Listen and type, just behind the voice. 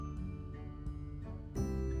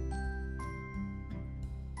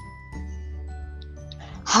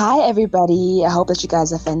Hi, everybody. I hope that you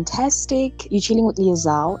guys are fantastic. You're chilling with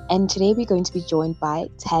Liazal, and today we're going to be joined by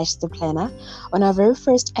Tash the Planner on our very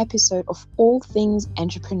first episode of All Things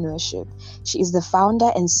Entrepreneurship. She is the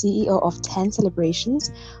founder and CEO of Tan Celebrations,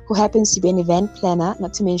 who happens to be an event planner,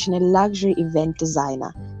 not to mention a luxury event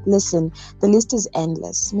designer. Listen, the list is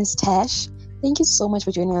endless. Miss Tash, thank you so much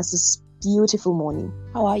for joining us this beautiful morning.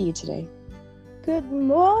 How are you today? Good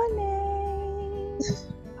morning.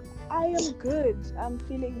 I am good. I'm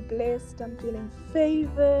feeling blessed. I'm feeling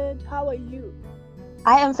favored. How are you?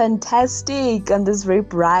 I am fantastic on this very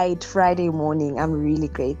bright Friday morning. I'm really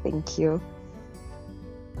great, thank you.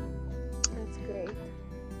 That's great.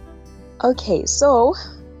 Okay, so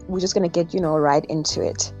we're just gonna get right into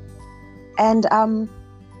it, and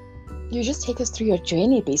you just take us through your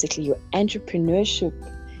journey, basically your entrepreneurship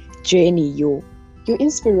journey, your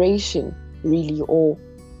inspiration, really, or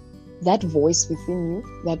that voice within you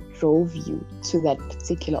that drove you to that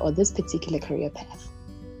particular or this particular career path.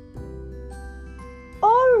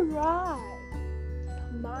 All right,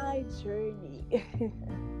 my journey.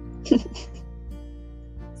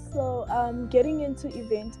 So, getting into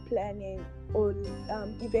event planning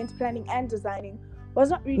and designing was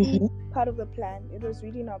not really part of the plan. It was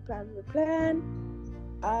really not part of the plan.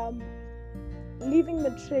 Leaving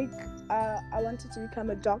matric, I wanted to become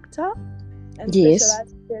a doctor and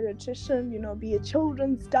specialize in pediatrician, be a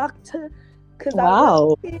children's doctor.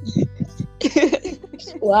 Wow.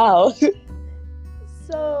 Wow.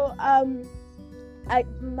 So,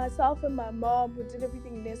 myself and my mom, we did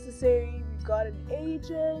everything necessary. We got an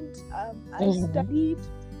agent. I studied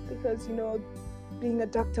because, being a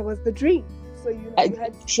doctor was the dream. So, you had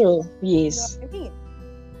to. True, yes. You know what I mean?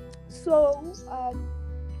 So,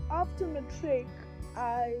 after matric,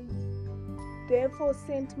 I therefore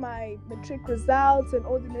sent my matric results and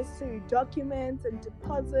all the necessary documents and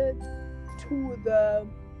deposits to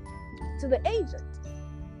the agent.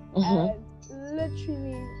 And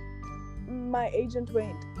literally, my agent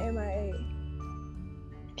went MIA.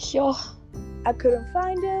 Sure. I couldn't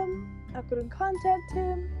find him. I couldn't contact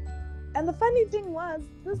him. And the funny thing was,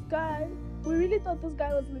 this guy, we really thought this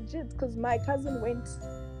guy was legit because my cousin went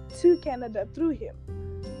to Canada through him.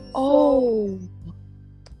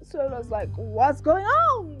 So it was like, what's going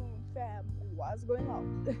on, fam? What's going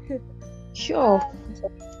on? Sure.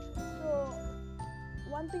 So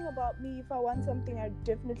one thing about me, if I want something, I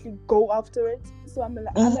definitely go after it. So I'm an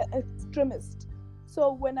extremist.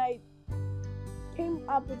 So when I came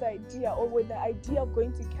up with the idea, or when the idea of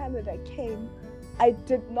going to Canada came, I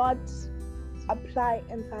did not apply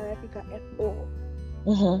in South Africa at all.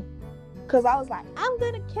 Because I was like, I'm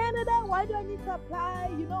going to Canada. Why do I need to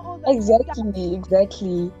apply? All that.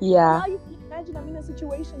 Exactly. Yeah. Now you can imagine I'm in a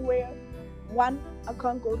situation where, one, I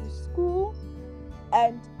can't go to school.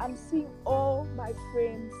 And I'm seeing all my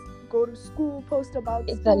friends go to school, post about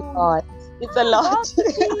it's school. It's a lot.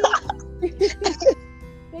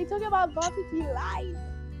 They talk about varsity life.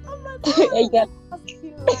 I'm like,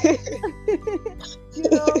 varsity life.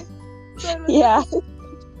 So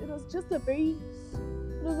it was just a very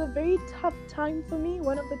tough time for me.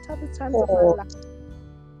 One of the toughest times of my life.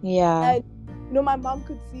 Yeah. And my mom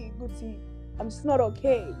could see, I'm just not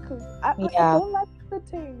okay because I don't like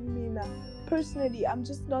sitting, Mina. Personally, I'm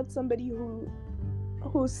just not somebody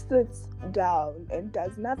who sits down and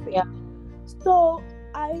does nothing. Yeah. So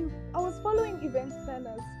I was following event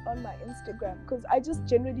planners on my Instagram because I just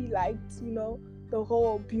generally liked, the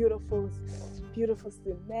whole beautiful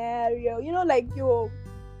scenario. Like your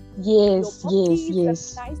yes.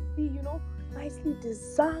 Nicely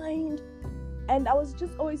designed. And I was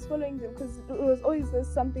just always following them because it was always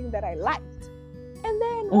something that I liked. And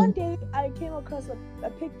then one day I came across a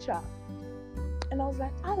picture. And I was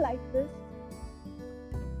like, I like this.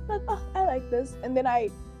 I like this. And then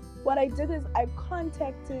what I did is I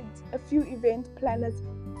contacted a few event planners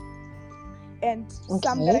and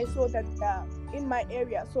some that I saw that in my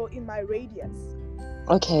area, so in my radius.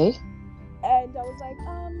 Okay. And I was like,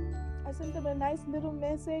 I sent them a nice little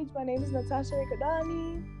message. My name is Natasha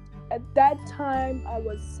Rekadani. At that time, I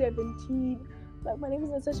was 17. Like, my name is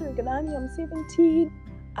Natasha Rekadani. I'm 17.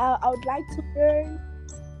 I would like to learn.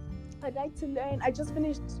 I'd like to learn. I just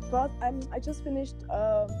finished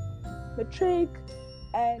matric,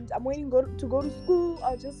 and I'm waiting to go to school.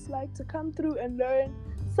 I'd just like to come through and learn.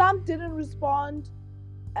 Some didn't respond,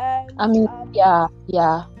 and yeah.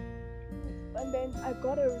 And then I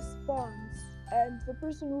got a response, and the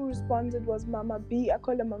person who responded was Mama B. I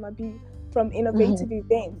call her Mama B from Innovative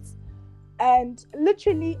Events, and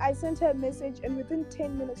literally I sent her a message, and within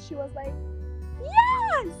 10 minutes she was like,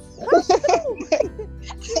 yes, come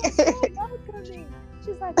through. She was so welcoming.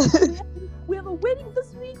 She's like, we have a wedding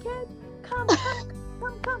this week.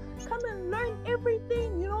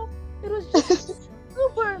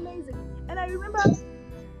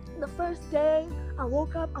 first day, I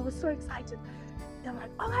woke up, I was so excited. And I'm like,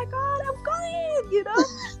 oh my God, I'm going, you know?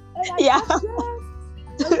 And I got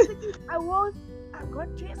dressed. I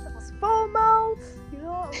got dressed, it was formal, you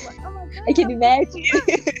know? I was like, oh my God. I can imagine.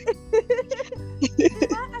 In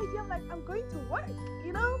my idea, I'm like, I'm going to work,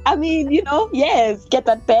 you know? I mean, you know, yes, get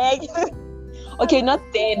that bag. Okay, not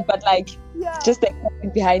then, but like, just the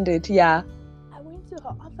excitement behind it, yeah. I went to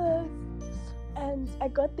her office. And I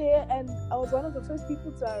got there, and I was one of the first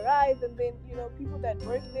people to arrive. And then, you know, people that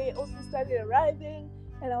worked there also started arriving.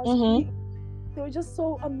 And I was they were just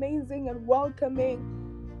so amazing and welcoming.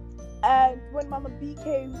 And when Mama B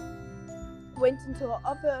went into her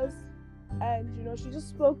office, and, you know, she just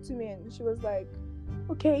spoke to me, and she was like,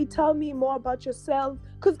 okay, tell me more about yourself.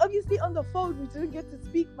 Because obviously on the phone, we didn't get to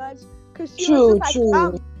speak much. Because she was just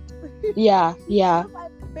like, Yeah. She was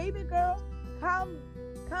like, baby girl, come.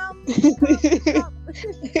 So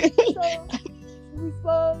we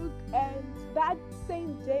spoke, and that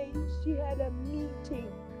same day she had a meeting.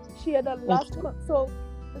 She had a last so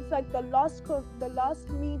it's like the last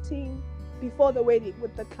meeting before the wedding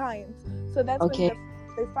with the client. So that's when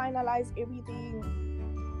they finalized everything,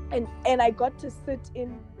 and I got to sit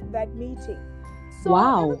in that meeting. So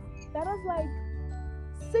that was like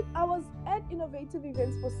I was at Innovative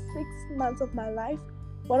Events for 6 months of my life.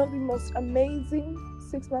 One of the most amazing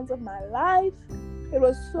 6 months of my life. It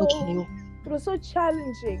was so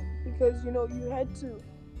challenging because, you know, you had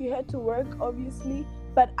to work, obviously,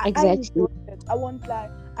 but I enjoyed it. I won't lie.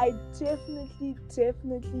 I definitely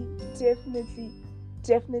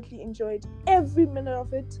enjoyed every minute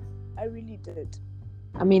of it. I really did.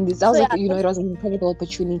 I mean, it sounds like, you know, it was an incredible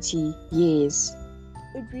opportunity. Yes.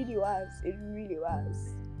 It really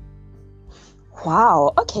was.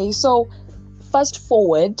 Wow. Okay, so fast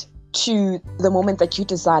forward to the moment that you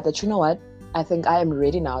decide that, you know what, I think I am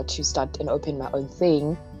ready now to start and open my own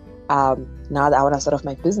thing. Now that I want to start off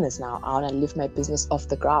my business now, I want to lift my business off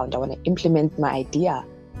the ground. I want to implement my idea.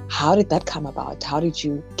 How did that come about? How did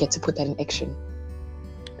you get to put that in action?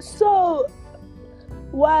 So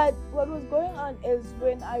what was going on is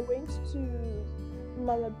when I went to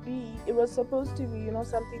Mama B, it was supposed to be, you know,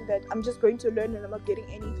 something that I'm just going to learn and I'm not getting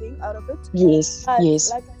anything out of it. Yes.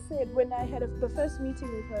 Like I said, when I had the first meeting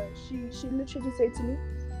with her, she literally said to me,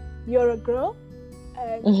 you're a girl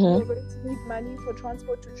and you're going to need money for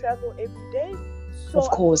transport to travel every day. So of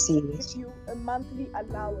course, I'm going to give you a monthly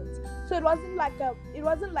allowance. So it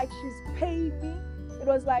wasn't like she's paying me. It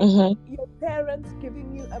was like your parents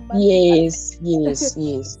giving you a monthly allowance.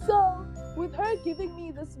 Yes. So with her giving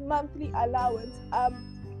me this monthly allowance,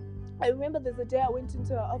 I remember there's a day I went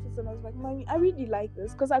into her office and I was like, Mommy, I really like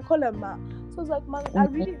this, because I call her Ma. So I was like, Mommy, I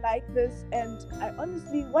really like this and I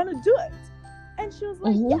honestly want to do it. And she was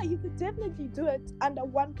like, yeah, you could definitely do it under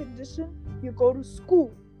one condition: you go to school.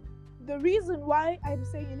 The reason why I'm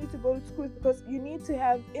saying you need to go to school is because you need to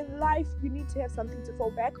have something to fall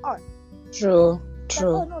back on. True. Like,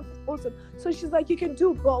 oh no, awesome. So she's like, you can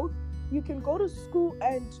do both. You can go to school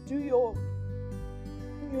and do your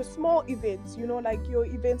small events, you know, like your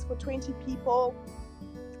events for 20 people,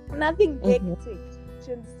 nothing hectic.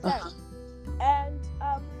 She understands. And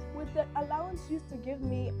with the allowance she used to give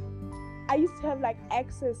me, I used to have like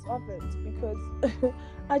excess of it because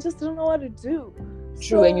I just didn't know what to do.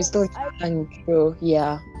 True, so and you still true,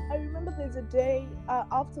 yeah. I remember there's a day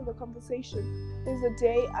after the conversation, there's a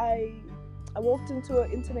day I walked into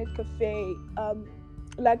an internet cafe, an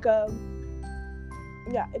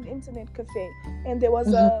internet cafe, and there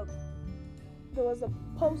was a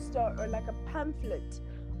poster or like a pamphlet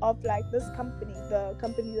of like this company, the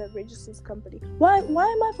company that registers company. Why am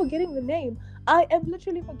I forgetting the name? I am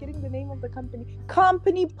literally forgetting the name of the company.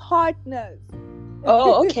 Company Partners.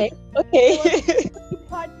 Oh, okay. Company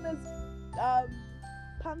Partners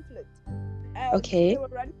pamphlet. And they were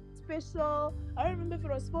running special. I don't remember if it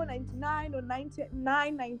was $4.99 or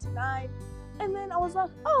 $9.99. And then I was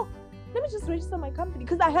like, oh, let me just register my company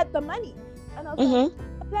because I had the money. And I was like,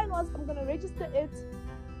 the plan was I'm gonna register it.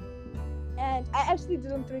 And I actually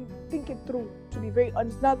didn't think it through, to be very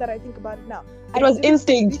honest, now that I think about it now. It was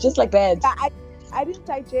instinct, just like that. Yeah, I didn't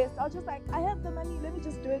digest. I was just like, I have the money, let me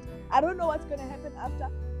just do it. I don't know what's going to happen after.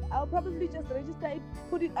 I'll probably just register it,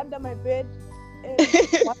 put it under my bed,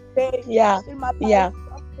 one day in my life. Yeah.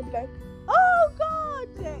 I'll be like, oh God,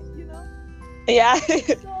 you know? Yeah.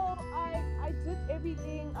 So I did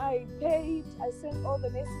everything. I paid, I sent all the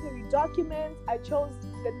necessary documents, I chose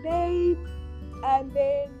the name, and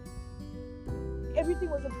then everything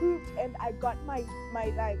was approved and I got my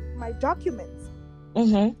documents.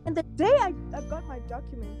 And the day I got my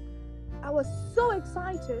documents, I was so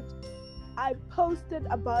excited. I posted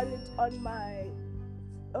about it on my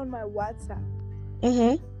on my WhatsApp.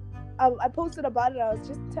 Mm-hmm. I posted about it. I was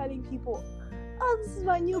just telling people, "Oh, this is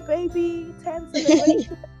my new baby, 10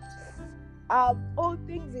 celebration. All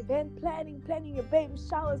things, event planning your baby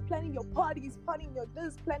showers, planning your parties, planning your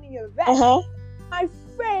this, planning your that." Uh-huh. My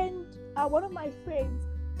friend, one of my friends,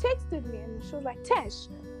 texted me and she was like, "Tash,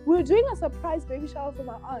 we're doing a surprise baby shower for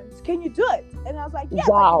my aunt. Can you do it?" And I was like, "Yes,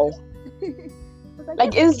 Wow. I can do it." I was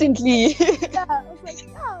Like "Yes, instantly. yeah." I was like,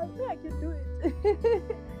 "Yeah, I can do it."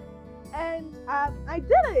 And I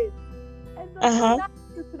did it. And it was so nice.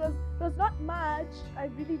 It was not much. I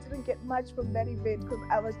really didn't get much from that event because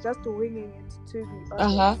I was just winging it, to be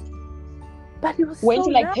honest. But it was Weren't so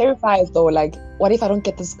you like nice. terrified though? Like, what if I don't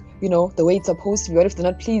get this, the way it's supposed to be? What if they're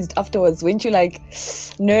not pleased afterwards? Weren't you like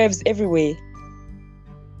nerves everywhere?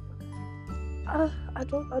 I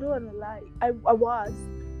don't want to lie. I was.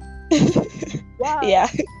 Wow. Yeah.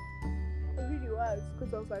 I really was,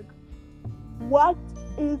 because I was like, what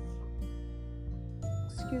if,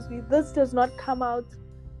 excuse me, this does not come out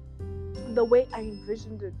the way I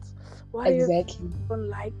envisioned it? What Exactly. if I don't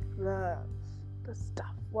like the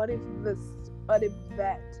stuff? What if this? What if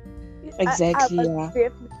that? Exactly. I was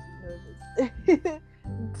definitely nervous.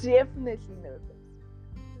 Definitely nervous.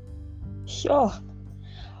 Sure.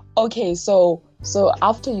 Okay, so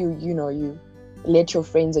after you let your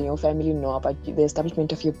friends and your family know about the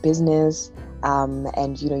establishment of your business,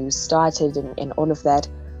 and you started and all of that,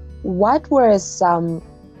 what were some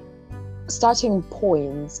starting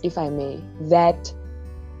points, if I may, that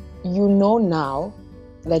now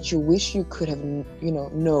that you wish you could have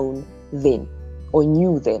known then or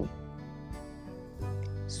knew then?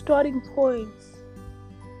 Starting points.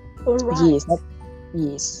 All right.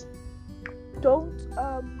 Yes. Don't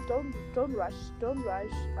rush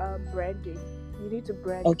branding. You need to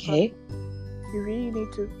brand. Okay. You really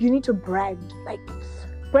need to brand. Like,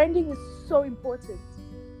 branding is so important.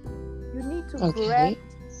 You need to brand.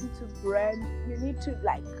 You need to brand. You need to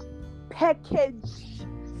like package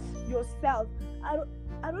yourself.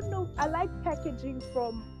 I don't know. I like packaging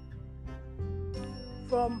from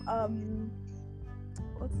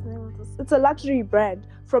what's the name of this? It's a luxury brand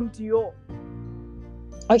from Dior.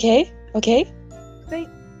 Okay.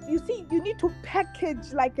 You need to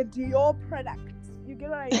package like a Dior product. You get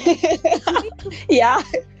what I mean? Yeah.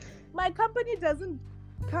 My company doesn't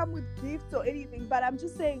come with gifts or anything, but I'm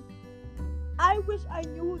just saying, I wish I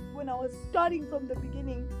knew when I was starting from the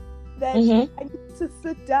beginning that I need to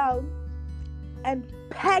sit down and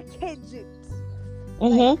package it.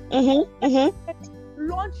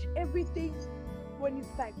 Launch everything when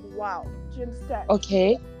it's like, wow. Do you understand?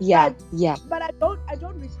 Okay. Yeah. But I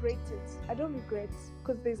don't regret it. I don't regret,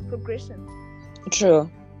 because there's progression. True.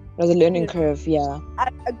 There's a learning curve. Yeah.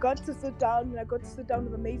 I got to sit down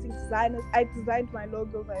with amazing designers. I designed my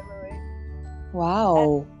logo, by the way.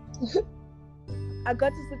 Wow. I got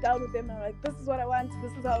to sit down with them and I'm like, this is what I want.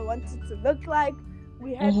 This is how I want it to look like.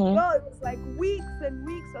 We had it was like weeks and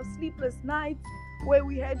weeks of sleepless nights where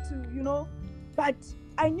we had to, but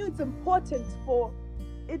I knew it's important for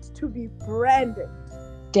it to be branded.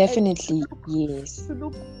 Definitely, yes. To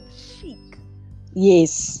look chic.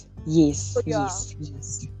 Yes. So, yeah.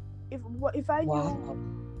 Yes. If I knew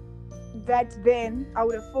that then, I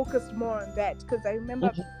would have focused more on that, because I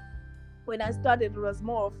remember when I started, it was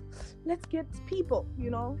more of, let's get people,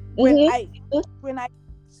 When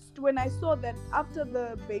I saw that after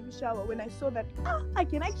the baby shower, when I saw that I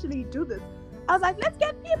can actually do this, I was like, let's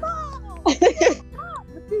get people.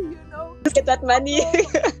 Let's get that money.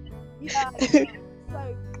 Yeah. So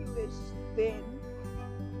I finished then.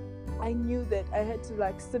 I knew that I had to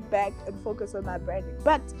like sit back and focus on my branding.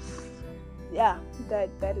 But yeah, that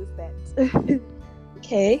is that.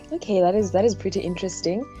 Okay, that is pretty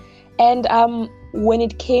interesting. And when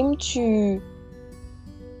it came to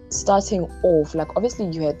starting off, like obviously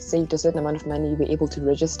you had saved a certain amount of money, you were able to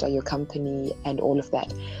register your company and all of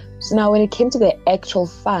that. So now when it came to the actual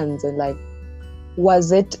funds, and like,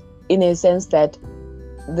 was it in a sense that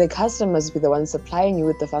the customers were the ones supplying you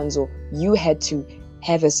with the funds, or you had to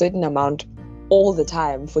have a certain amount all the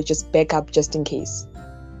time for just backup, just in case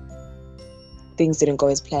things didn't go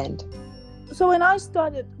as planned? So when I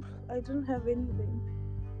started, I didn't have anything.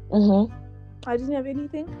 I didn't have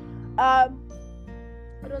anything.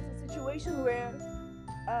 It was a situation where,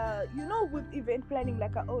 with event planning,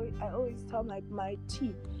 like I always tell my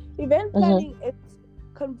team, event planning is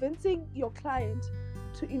convincing your client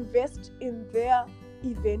to invest in their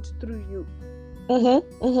event through you.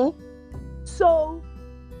 So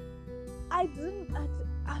I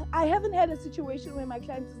haven't had a situation where my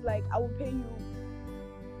client is like, I'll pay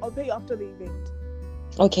you after the event.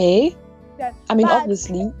 Okay. That, I mean,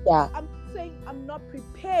 obviously, yeah. I'm saying I'm not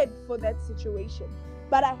prepared for that situation,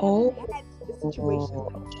 but I haven't had the situation.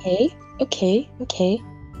 Okay.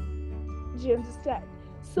 Do you understand?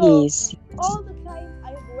 So Yes. all the clients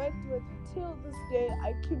I have worked with till this day,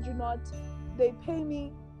 I kid you not, they pay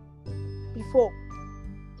me before.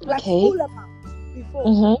 Like full amount before.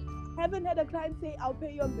 Mm-hmm. Haven't had a client say I'll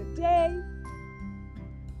pay you on the day.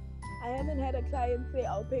 I haven't had a client say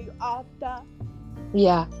I'll pay you after.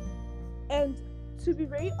 Yeah. And to be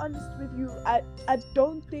very honest with you, I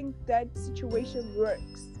don't think that situation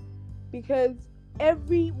works, because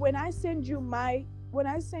when I send you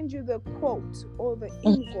the quote or the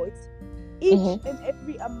invoice, each and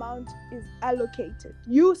every amount is allocated.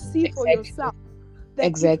 You see for yourself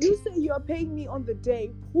that if you say you're paying me on the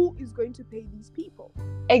day, who is going to pay these people?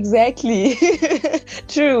 Exactly.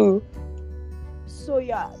 True. So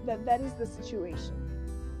yeah, that is the situation.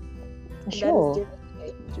 Sure. That is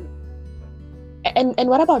definitely true. And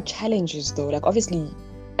what about challenges though? Like obviously,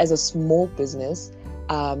 as a small business,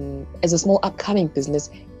 as a small upcoming business,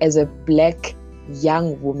 as a Black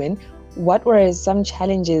young woman, what were some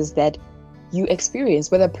challenges that you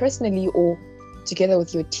experienced, whether personally or together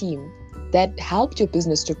with your team, that helped your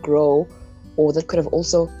business to grow, or that could have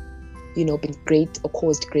also, been great or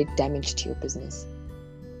caused great damage to your business?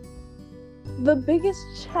 The biggest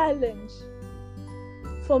challenge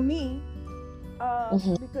for me,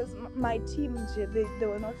 because my team, they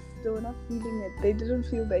were not feeling it. They didn't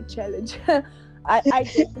feel that challenge. I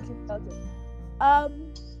definitely felt it.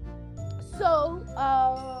 So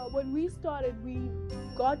when we started, we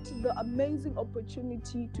got the amazing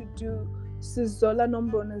opportunity to do Sizola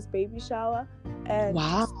Nombona's baby shower and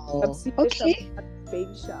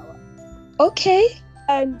baby shower. Okay.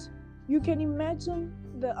 And you can imagine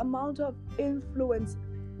the amount of influence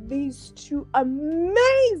these two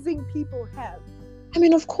amazing people have. I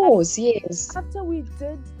mean, of course, yes. After we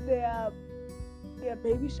did their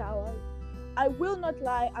baby shower, I will not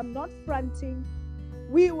lie, I'm not fronting,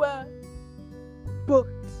 we were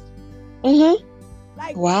booked. Mm-hmm.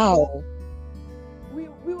 Like, wow. We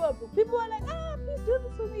were booked. People were like, please do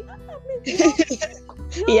this for me.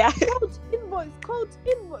 Please. Yeah. Quote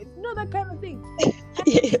invoice. That kind of thing.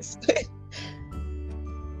 Yes.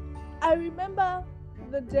 I remember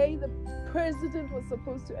the day the president was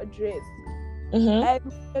supposed to address. Mm-hmm.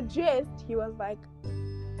 And addressed, he was like,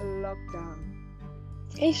 lockdown.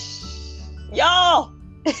 Ish. Yo!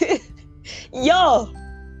 Yo!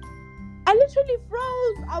 I literally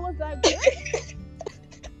froze. I was like,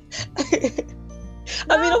 what?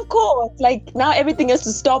 I mean, of course. Like, now everything has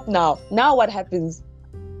to stop now. Now what happens?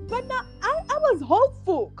 But now, I was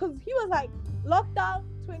hopeful, because he was like, lockdown,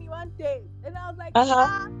 21 days. And I was like,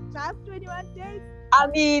 just 21 days? I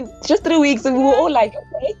mean, just 3 weeks, and we were all like,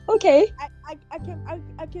 okay.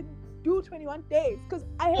 I can do 21 days, because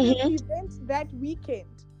I had an event that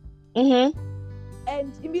weekend. Mm-hmm.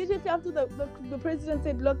 And immediately after the president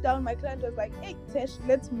said lockdown, my client was like, hey, Tesh,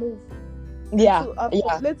 let's move. Yeah.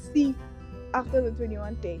 Let's see after the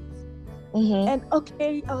 21 days. Mm-hmm. And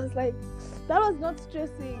okay, I was like, that was not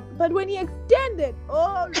stressing. But when he extended,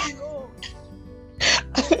 oh no. I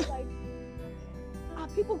was like, are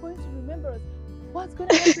people going to remember us? What's going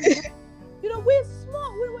to happen? We're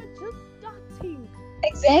small. We were just starting.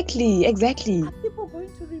 Exactly. Are people going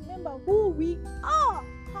to remember who we are?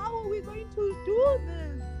 How are we going to do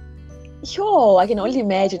this? Sure, I can only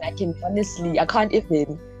imagine. I can't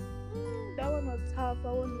even. That one was tough,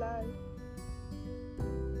 I won't lie.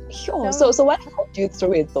 Sure. So what helped you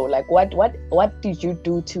through it though? Like what did you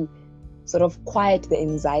do to sort of quiet the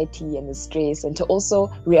anxiety and the stress, and to also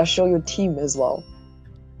reassure your team as well?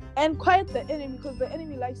 And quiet the enemy, because the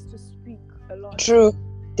enemy likes to speak a lot. True.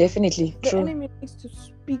 Definitely. The enemy likes to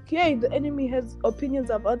speak. Yeah, the enemy has opinions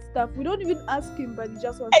about stuff. We don't even ask him, but he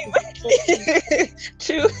just wants to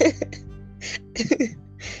True.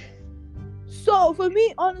 So for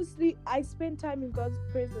me, honestly, I spend time in God's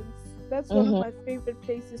presence. That's one of my favorite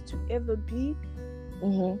places to ever be.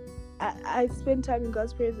 Mm-hmm. I spend time in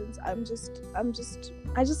God's presence. I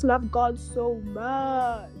just love God so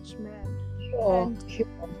much, man. Sure.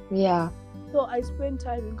 Yeah. So I spend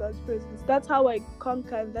time in God's presence. That's how I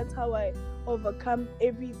conquer, and that's how I overcome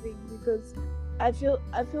everything, because I feel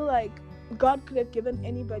like God could have given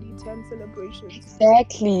anybody 10 celebrations.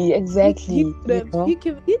 Exactly.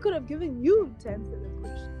 He could have given you 10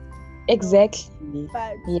 celebrations. Exactly.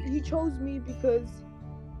 But he chose me because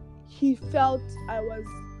he felt I was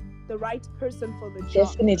the right person for the job.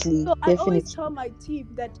 Definitely. So I always tell my team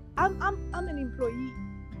that I'm an employee.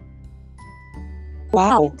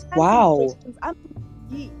 Wow. I'm an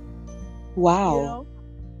employee. Wow.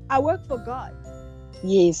 I work for God.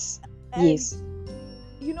 Yes. And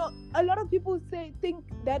a lot of people think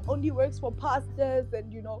that only works for pastors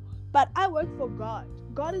and but I work for God.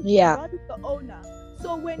 God is the owner.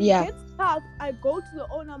 So when it gets tough, I go to the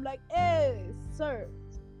owner. I'm like, hey, sir.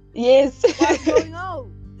 Yes. What's going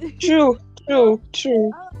on? True.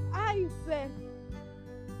 I said,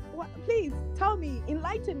 please tell me,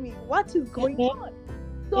 enlighten me. What is going on?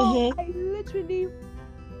 So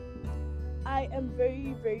I am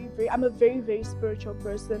very, very, very. I'm a very, very spiritual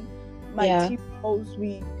person. My team knows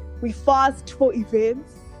we fast for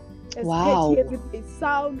events. As petty as it may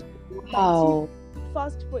sound, my team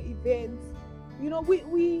fast for events.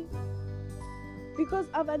 We because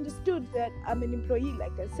I've understood that I'm an employee,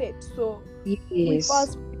 like I said. So we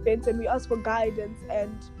fast for events and we ask for guidance,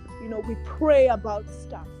 and we pray about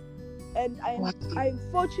stuff. And I'm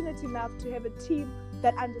fortunate enough to have a team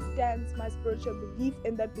that understands my spiritual belief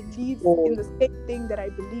and that believes in the same thing that I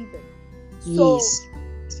believe in. So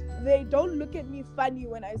they don't look at me funny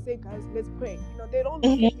when I say, guys, let's pray. They don't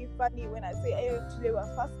look at me funny when I say, hey, today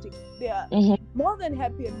we're fasting. They are more than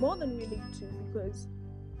happy and more than willing to, because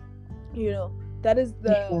that is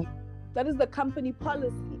the company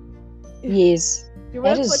policy. Yes.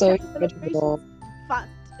 That is so incredible. Fast.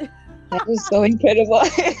 That is so incredible.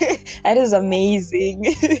 That is amazing.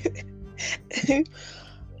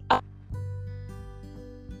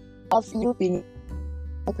 Of you being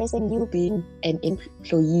a person, you being an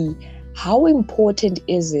employee, how important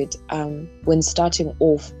is it when starting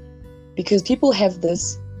off? Because people have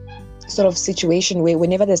this sort of situation where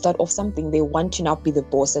whenever they start off something, they want to now be the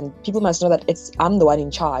boss, and people must know that I'm the one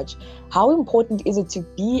in charge. How important is it to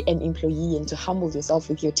be an employee and to humble yourself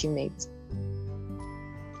with your teammates?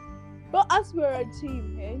 Well, as we're a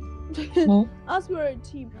team, as we're a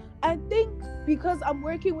team, I think because I'm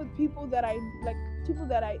working with people that I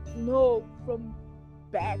know from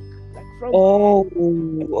back, like from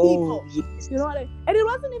people. Yes. You know what I mean? And it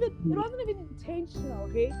wasn't even intentional,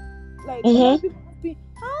 okay? Like a lot of people ask me,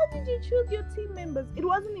 how did you choose your team members? It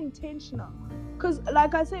wasn't intentional. Because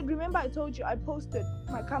like I said, remember I told you I posted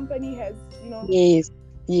my company has,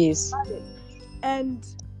 Yes. And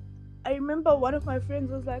I remember one of my friends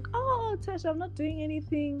was like, oh, Tash, I'm not doing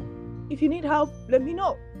anything. If you need help, let me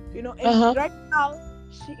know. And right now,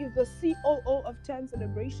 she is the COO of 10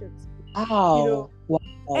 Celebrations. Wow.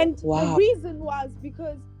 And the reason was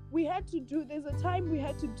because there's a time we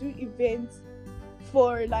had to do events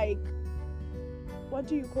for, like, what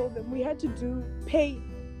do you call them? We had to do paid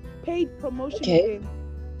promotion events.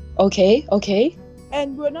 Okay.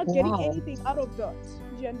 And we're not getting anything out of that.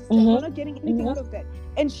 Do you understand? We're not getting anything out of that.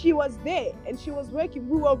 And she was there and she was working.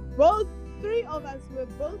 Three of us were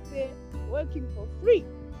both there working for free.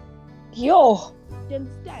 Yo. Do you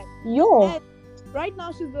understand? Yo. And right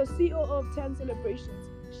now she's the COO of 10 Celebrations.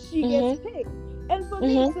 She gets paid. And for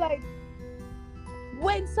me, it's like,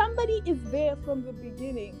 when somebody is there from the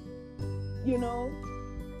beginning, they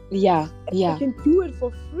can do it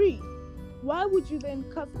for free. Why would you then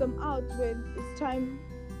cut them out when it's time,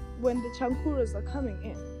 when the chankuras are coming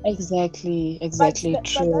in? Exactly.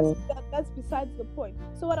 True. But that's besides the point.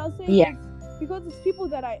 So what I'll say is, because it's people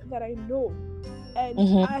that I know,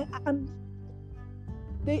 and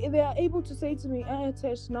they are able to say to me,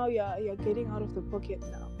 Tesh, now you're getting out of the pocket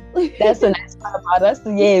now. That's the nice part about us.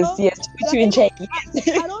 Yes, to put you in check.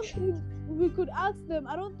 I don't think we could ask them.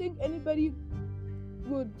 I don't think anybody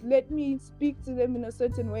would let me speak to them in a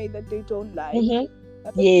certain way that they don't like. I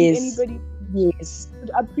don't think anybody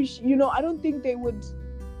would appreciate. I don't think they would.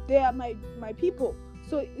 They are my people.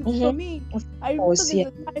 So it's for me. I remember there's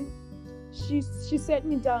a time she sat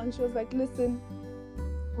me down. She was like, "Listen,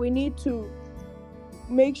 we need to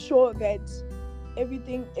make sure that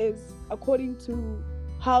everything is according to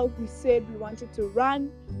how we said we wanted to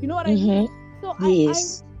run." You know what I mean? So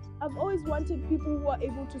I've always wanted people who are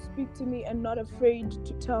able to speak to me and not afraid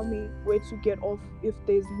to tell me where to get off if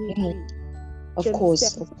there's need be. Of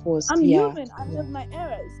course. I'm human. I have my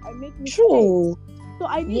errors. I make mistakes. True. So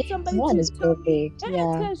I need somebody to tell me, hey,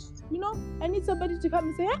 Tash, I need somebody to come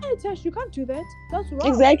and say, hey, Tash, you can't do that. That's wrong.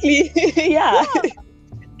 Exactly. I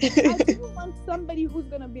didn't want somebody who's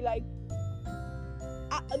going to be like,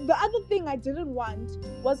 the other thing I didn't want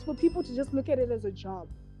was for people to just look at it as a job.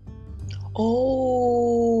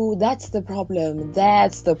 Oh, that's the problem.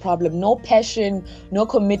 No passion, no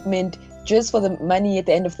commitment, just for the money at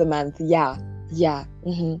the end of the month. Yeah.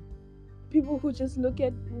 People who just look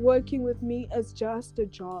at working with me as just a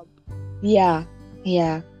job. Yeah.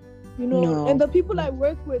 No. And the people I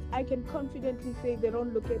work with, I can confidently say they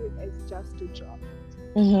don't look at it as just a job.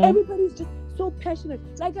 Everybody's just so passionate.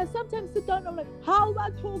 Like, I sometimes sit down and I'm like, how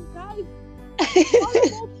about you guys? How are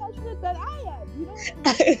more passionate than I am? You know what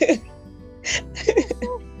I mean?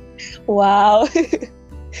 Wow. They're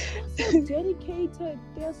so dedicated.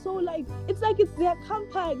 They're so it's their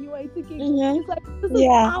company. You are thinking Mhm. it's like this is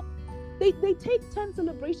Yeah. our. They take 10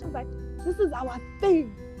 celebrations like this is our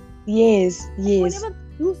thing. Yes. Yes. Whenever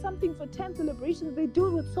they do something for 10 celebrations, they do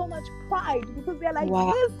it with so much pride because they're like,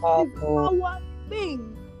 Wow. this is our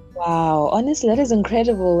thing. Wow. Honestly, that is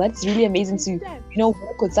incredible. That's really amazing to, Understand?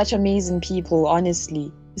 work with such amazing people,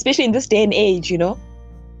 honestly. Especially in this day and age,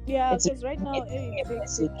 Yeah, It's because right now it's it takes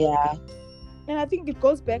impressive, yeah. and I think it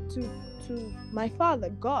goes back to my father,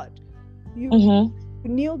 God. You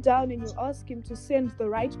Mm-hmm. kneel down and you ask him to send the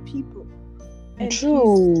right people. And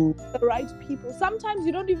True. he's the right people. Sometimes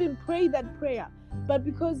you don't even pray that prayer, but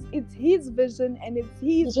because it's his vision and it's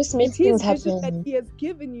He his just makes vision things that happen. he has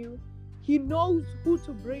given you, he knows who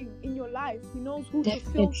to bring in your life. He knows who to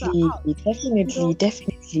filter Definitely, out.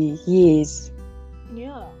 definitely, yes.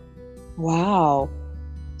 Yeah. Wow.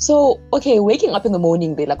 So, okay, waking up in the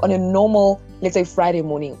morning, then, like on a normal, let's say Friday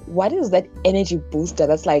morning, what is that energy booster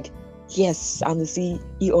that's like, yes, I'm the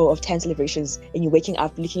CEO of 10 celebrations, and you're waking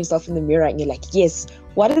up, looking yourself in the mirror, and you're like, yes,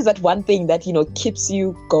 what is that one thing that, keeps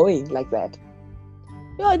you going like that?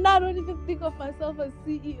 Yo, now I don't even think of myself as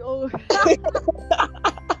CEO.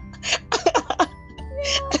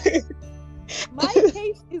 My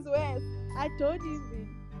case is worse. I don't even.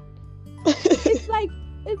 It's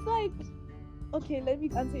like, okay, let me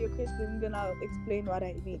answer your question, then I'll explain what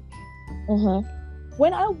I mean. Mm-hmm.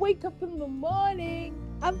 When I wake up in the morning,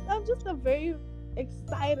 I'm just a very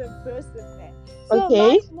excited person, man. So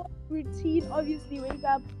Okay. my routine, obviously, wake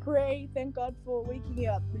up, pray, thank God for waking you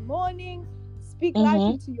up in the morning, speak life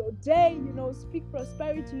into your day, speak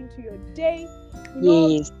prosperity into your day,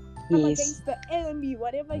 Yes. come against the enemy,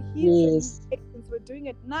 whatever Yes. actions we're doing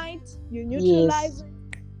at night, you neutralize it,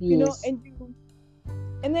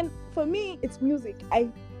 and then for me, it's music. I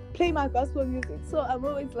play my gospel music, so I'm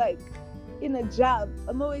always like in a jam.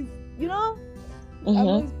 I'm always, I'm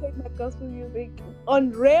always playing my gospel music.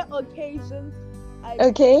 On rare occasions, I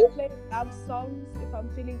play love songs if I'm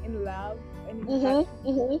feeling in love and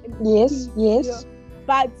Yes.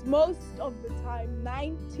 But most of the time,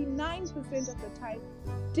 99% of the time,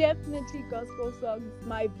 definitely gospel songs,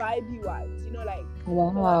 my vibey ones.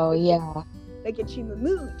 Wow. Yeah. Like get you in the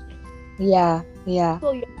mood. Yeah.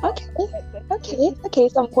 So, Okay.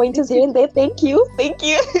 Some pointers here and there. Thank you.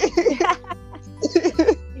 Yeah.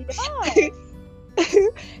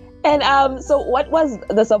 And so what was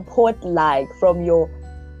the support like from your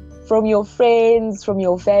friends, from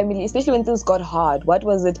your family, especially when things got hard? What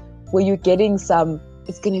was it? Were you getting some,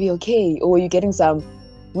 it's gonna be okay, or were you getting some,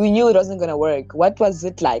 we knew it wasn't gonna work? What was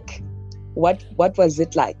it like? What was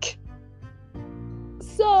it like?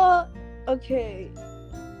 So, okay,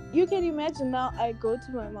 you can imagine now I go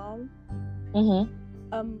to my mom.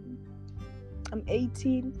 I'm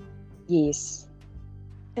 18. Yes.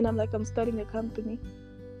 And I'm like, I'm starting a company.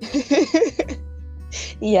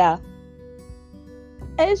 Yeah.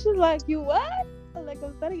 And she's like, you what? I'm like,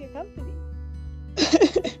 I'm starting a company.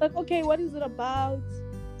 Like, okay, what is it about?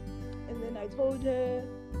 And then I told her,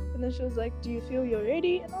 and then she was like, do you feel you're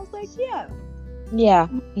ready? And I was like, yeah. Yeah.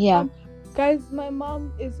 Guys, my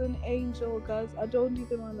mom is an angel, guys. I don't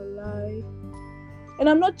even want to lie. And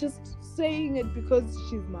I'm not just saying it because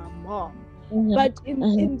she's my mom. But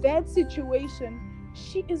in that situation,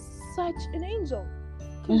 she is such an angel.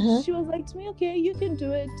 Because she was like to me, okay, you can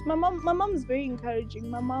do it. My mom is very encouraging.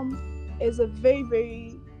 My mom is a very,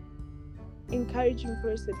 very encouraging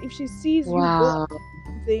person. If she sees you go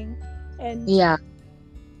something and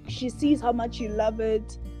she sees how much you love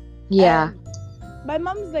it. Yeah. My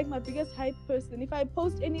mom is like my biggest hype person. If I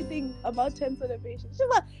post anything about 10 celebrations, she's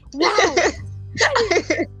like, wow.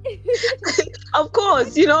 Of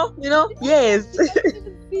course, yes. I've even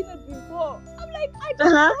seen it before. I'm like, I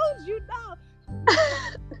just told you now.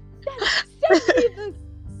 Send me this.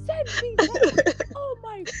 Send me that. Oh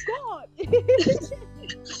my God.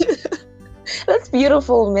 That's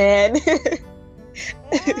beautiful, man. Yeah,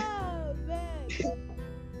 man.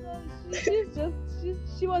 So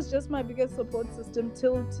she was just my biggest support system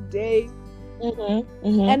till today.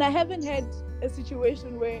 And I haven't had a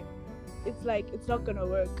situation where it's like it's not gonna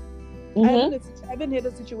work. I haven't had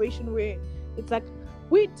a situation where it's like,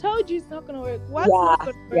 we told you it's not gonna work. What's not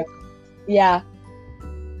gonna work? Yeah.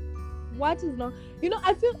 What is not?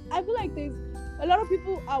 I feel like there's a lot of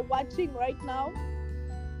people are watching right now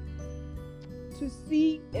to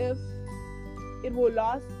see if it will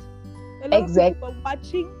last. A lot of people are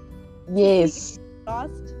watching. Yes. To see if it will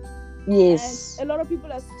last. Yes. And a lot of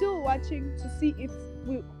people are still watching to see if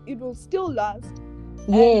it will still last.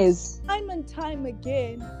 Yes. And time and time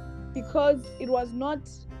again, because it was not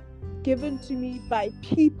given to me by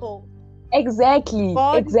people. Exactly.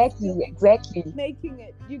 God is Exactly. still Exactly. making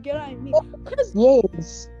it. You get what I mean? Because,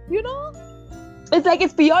 Yes. you know, It's like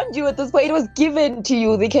it's beyond you at this point. It was given to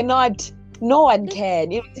you. They cannot. No one this,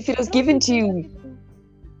 can. If it was I don't given think to there's you. anything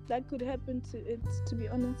that could happen to it, to be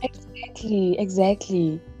honest. Exactly.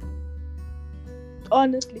 Exactly.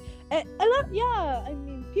 Honestly. And a lot, yeah. I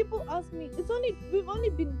mean, people ask me, we've only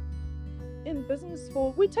been in business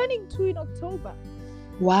we're turning 2 in October.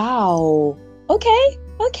 Wow. Okay.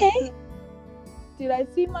 Okay. Did I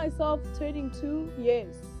see myself turning 2? Yes.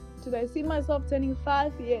 Did I see myself turning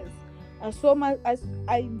 5? Yes.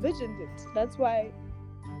 I envisioned it. That's why,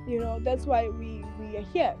 that's why we are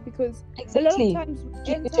here, because Exactly. a lot of times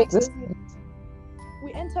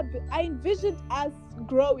I envisioned us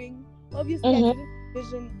growing. Obviously, I didn't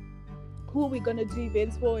envision who we're gonna do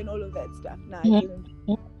events for and all of that stuff. No, I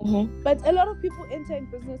didn't. But a lot of people enter in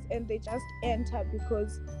business and they just enter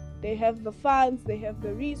because they have the funds, they have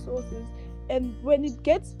the resources, and when it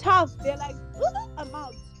gets tough, they're like, I'm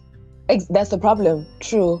out. That's the problem.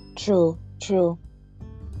 True.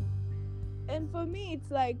 And for me,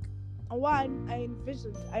 it's like, one,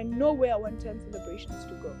 I know where I want 10 celebrations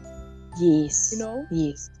to go. Yes.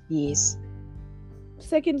 Yes.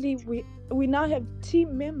 Secondly, we now have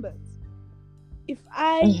team members. If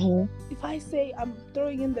I say I'm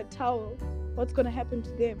throwing in the towel, what's gonna happen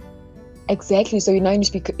to them? Exactly. So you now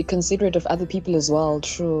need to be considerate of other people as well.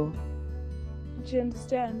 True. Do you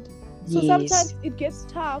understand? Yes. So sometimes it gets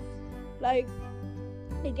tough. Like,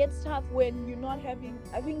 it gets tough when you're not having.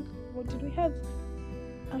 I think, what did we have?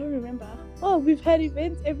 I don't remember. Oh, we've had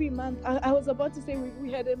events every month. I was about to say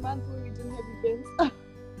we had a month where we didn't have events.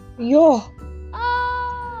 Yo.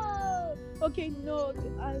 Oh, okay, no.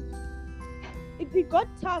 It got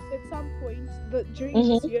tough at some point during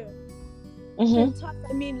this year. And tough,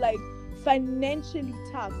 I mean, like, financially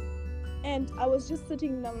tough. And I was just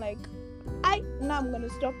sitting and I'm like, now I'm gonna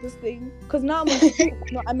stop this thing, because now I'm in school.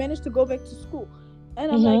 No, I managed to go back to school,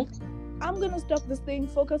 and I'm like, I'm gonna stop this thing,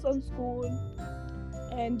 focus on school,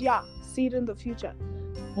 and see it in the future.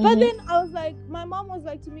 But then I was like, my mom was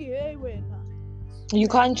like to me, hey, wait, you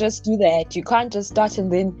can't just do that. You can't just start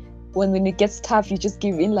and then when it gets tough, you just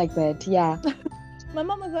give in like that. Yeah. My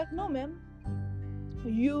mom was like, no, ma'am,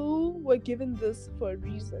 you were given this for a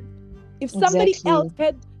reason. If somebody else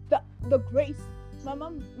had the grace, my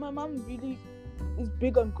mom really is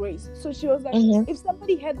big on grace. So she was like, if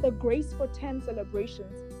somebody had the grace for 10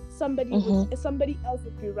 celebrations, somebody else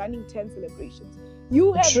would be running 10 celebrations.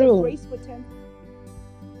 You have the grace for 10.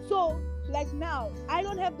 So, like, now, I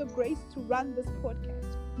don't have the grace to run this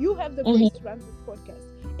podcast. You have the grace to run this podcast.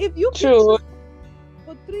 If you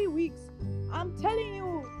for 3 weeks, I'm telling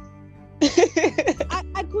you,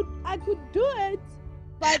 I could do it,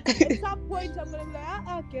 but at some point I'm gonna be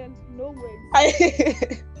like, girl, no way.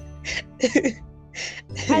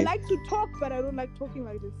 I like to talk, but I don't like talking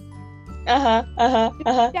like this. Yeah.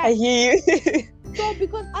 I hear you. So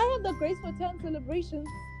because I have the grace for 10 celebrations,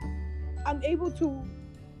 I'm able to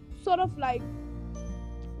sort of like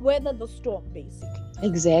weather the storm, basically.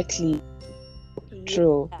 Exactly.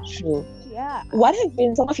 True. Yeah. What have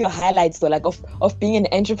been some of your highlights though, like of being an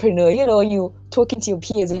entrepreneur? You know, you talking to your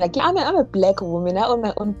peers and like, I'm a black woman, I own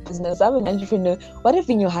my own business, I'm an entrepreneur. What have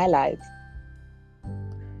been your highlights?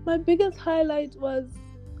 My biggest highlight was,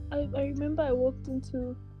 I remember I walked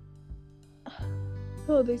into,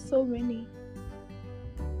 there's so many.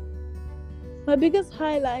 My biggest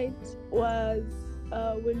highlight was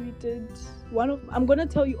when we did I'm gonna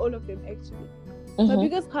tell you all of them actually. My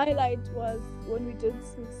biggest highlight was when we did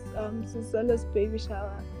Suzella's baby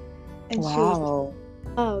shower. And she was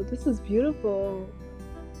like, wow, this is beautiful.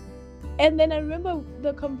 And then I remember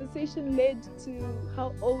the conversation led to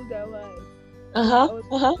how old I was.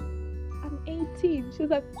 I'm 18. She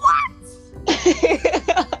was like, what? I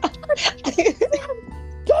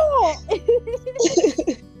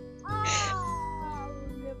will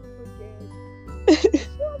never forget.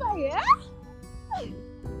 She was like, yeah?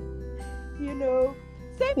 You know,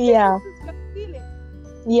 same thing as Sister feeling.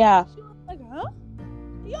 Yeah. She was like, huh?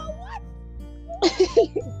 Yo, what?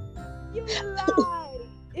 You lie.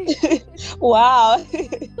 Wow.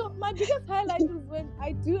 So my biggest highlight is when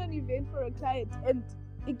I do an event for a client and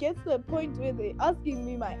it gets to a point where they're asking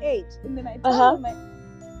me my age, and then I tell them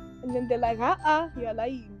and then they're like, you're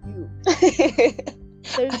lying, you.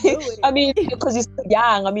 There's no way. I mean, because you're so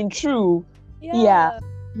young. I mean, true. Yeah.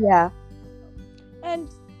 And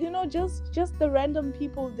you know, just the random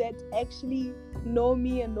people that actually know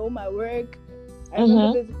me and know my work. I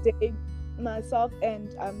remember the day myself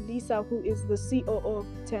and Lisa, who is the COO of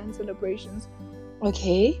 10 Celebrations,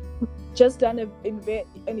 Okay. Just done an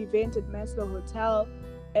event at Maslow Hotel,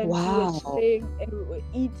 and we were chilling and we were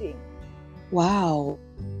eating. Wow.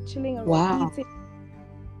 Chilling and we were eating.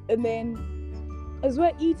 And then as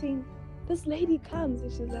we're eating, this lady comes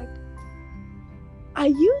and she's like, "Are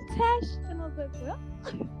you Tash?" And I was like, "What?"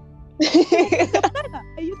 "The planner.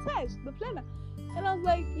 Are you Tash, the planner?" And I was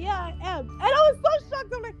like, "Yeah, I am." And I was so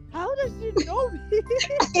shocked. I'm like, "How does she know me?"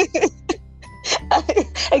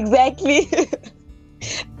 Exactly.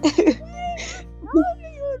 How do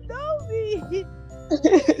you know me? Where do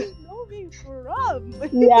you know me from?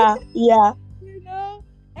 Yeah. You know?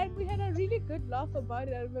 And we had a really good laugh about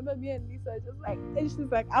it. I remember me and Lisa just like, and she's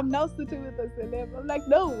like, "I'm now sitting with a celeb." I'm like,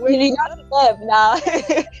 "No, wait. You're not a celeb now.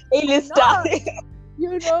 A-lister.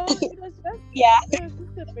 You know, it was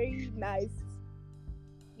just a very nice,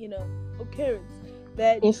 occurrence.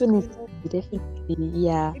 That Definitely,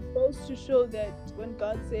 yeah. It goes to show that when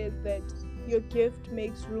God says that your gift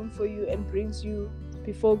makes room for you and brings you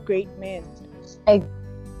before great men,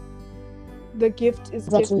 the gift is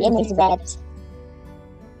definitely that.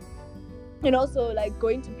 And also, like,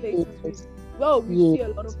 going to places. We see a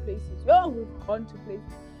lot of places. We've gone to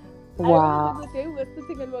places. Wow. I remember the day we were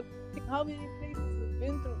sitting and we were thinking how many places we've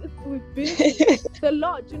been through. It's a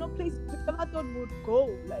lot, places we never thought we would go.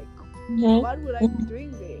 Like, what would I be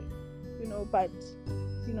doing there? But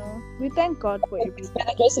we thank God for everything.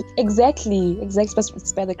 Exactly.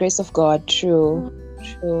 It's by the grace of God. True.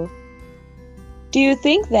 Do you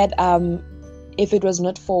think that if it was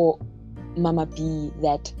not for Mama B,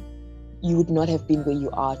 that you would not have been where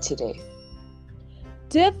you are today?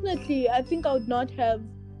 Definitely. I think I would not have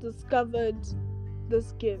discovered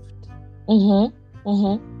this gift. It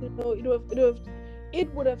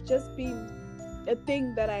would have just been a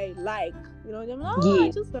thing that I like.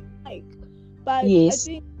 I just like. But I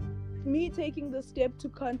think me taking the step to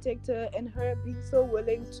contact her and her being so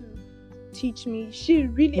willing to teach me, she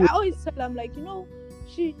really, I always tell her, I'm like, you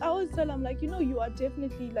are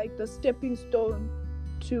definitely like the stepping stone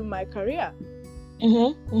to my career.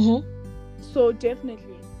 So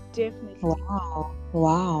definitely.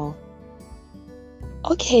 Wow.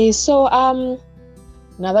 Okay, so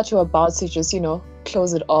now that you're about to just,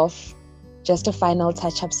 close it off, just a final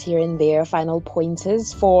touch-ups here and there, final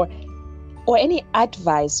pointers or any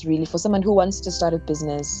advice really for someone who wants to start a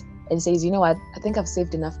business and says, "You know what, I think I've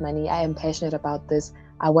saved enough money, I am passionate about this,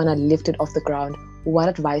 I want to lift it off the ground." What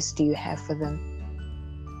advice do you have for them?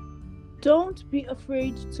 Don't be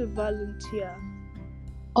afraid to volunteer.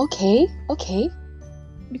 Okay.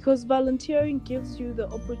 Because volunteering gives you the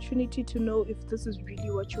opportunity to know if this is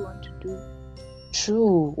really what you want to do.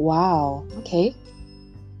 True. Wow. Okay.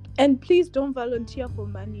 And please don't volunteer for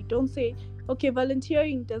money. Don't say, okay,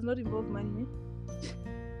 volunteering does not involve money.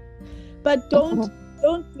 But don't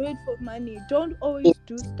do it for money. Don't always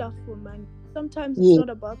do stuff for money. Sometimes it's not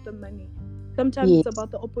about the money. Sometimes it's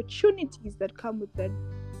about the opportunities that come with that.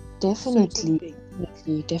 Definitely.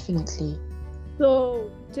 So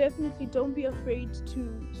definitely don't be afraid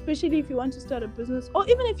to, especially if you want to start a business, or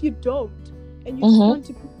even if you don't and you just want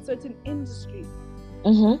to be in a certain industry,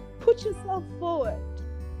 put yourself forward.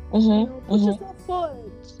 Put yourself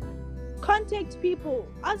forward. Contact people.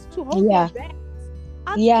 Ask to hold their bags.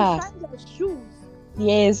 Ask to shine their shoes.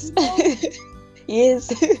 Yes.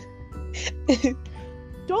 Yes.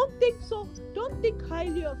 Don't think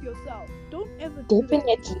highly of yourself. Don't ever do that.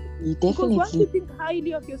 Definitely. Because once you think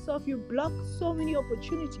highly of yourself, you block so many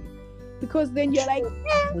opportunities. Because then you're like,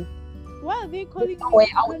 why are they calling me?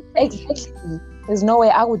 Exactly. There's no way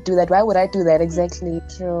I would do that. Why would I do that? Exactly.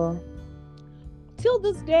 True. Till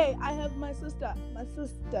this day, I have my sister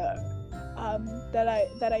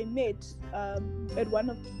that I met at one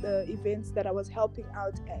of the events that I was helping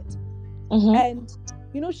out at. And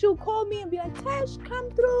she'll call me and be like, "Tash, come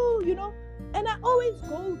through," and I always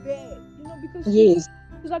go there, because she's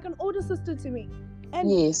like an older sister to me. And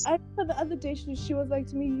I remember the other day she was like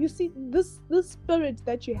to me, "You see this spirit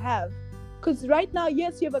that you have, because right now,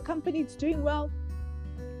 yes, you have a company, it's doing well.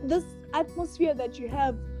 This atmosphere that you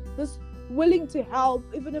have, this willing to help,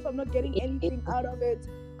 even if I'm not getting anything out of it."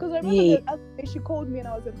 Because I remember the other day she called me and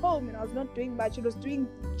I was at home and I was not doing much. It was during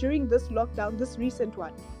this lockdown, this recent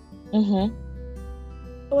one.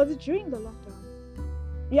 Or was it during the lockdown?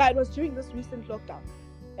 Yeah, it was during this recent lockdown.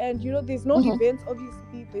 And there's no events,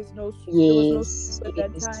 obviously. There was no school at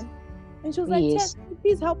that time. And she was like, "Tess,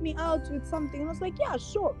 please help me out with something." And I was like, "Yeah,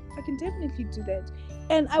 sure, I can definitely do that."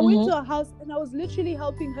 And I went to her house and I was literally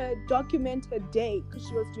helping her document her day, because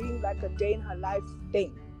she was doing like a day in her life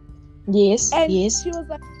thing. And she was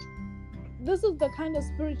like, "This is the kind of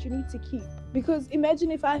spirit you need to keep." Because imagine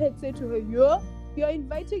if I had said to her, You're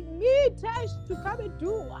inviting me, Tash, to come and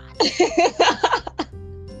do what?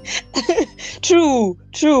 True.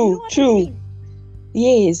 You know what I mean?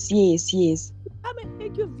 Yes. Come and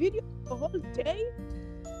take your video the whole day.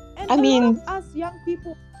 And I mean, a lot of us young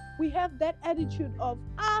people, we have that attitude of,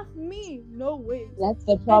 me, no way. that's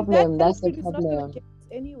the And problem. that That's the attitude is not going to problem. get us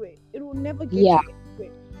anywhere. It will never get Yeah. you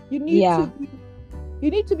anywhere. You need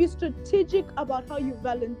Yeah. to be strategic about how you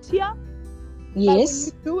volunteer. But Yes. when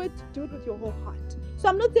you do it with your whole heart. So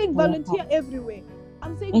I'm not saying Whole volunteer everywhere.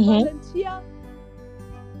 I'm saying Mhm. volunteer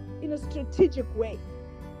in a strategic way.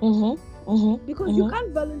 Because you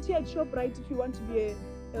can't volunteer at ShopRite if you want to be a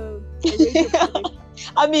radio presenter.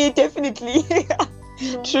 I mean, definitely.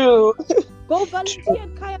 You know? True. Go volunteer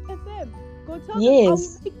at Kaya FM. Go tell them, I will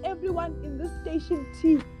Yes. make everyone in this station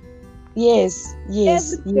tea Yes.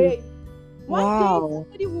 every day. One Wow. day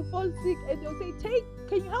somebody will fall sick and they'll say, "Take,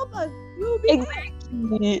 can you help us?" You'll be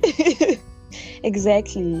Exactly.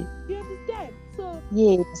 Exactly. You understand? So,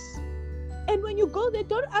 Yes. and when you go there,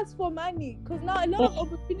 don't ask for money, because now a lot of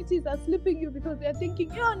opportunities are slipping you because they're thinking,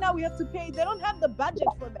 now we have to pay. They don't have the budget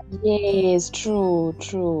for that. Yes. True.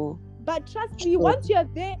 But trust me, once you're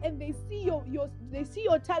there and they see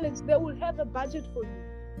your talents, they will have a budget for you.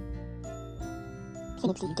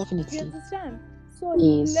 Definitely. You understand? So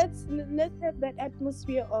Yes. let's have that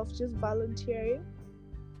atmosphere of just volunteering.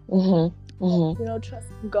 Mm-hmm.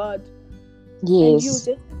 Trusting God. Yes.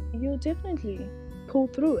 And you definitely pull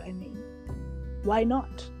through. I mean, why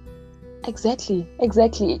not? Exactly.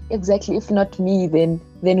 If not me,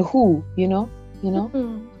 then who? You know.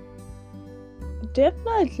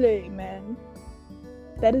 Definitely, man.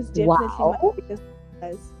 That is definitely Wow. my biggest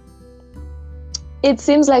surprise. It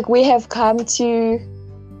seems like we have come to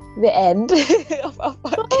the end of our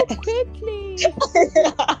So podcast. quickly.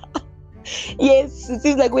 Yes, it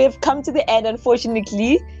seems like we have come to the end.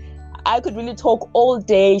 Unfortunately, I could really talk all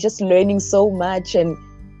day, just learning so much and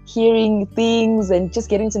hearing things and just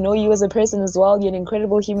getting to know you as a person as well. You're an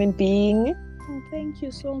incredible human being. Oh, thank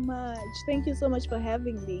you so much. Thank you so much for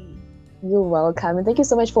having me. You're welcome, and thank you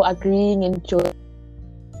so much for agreeing and joining.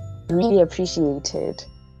 Really appreciate it.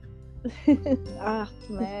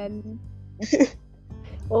 Man.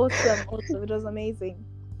 Awesome. It was amazing.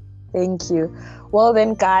 Thank you. Well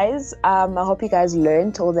then, guys, I hope you guys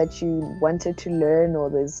learned all that you wanted to learn, or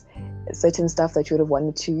there's certain stuff that you would have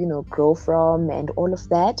wanted to, grow from, and all of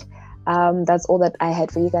that. That's all that I had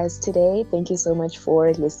for you guys today. Thank you so much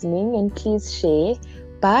for listening, and please share.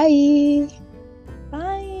 Bye.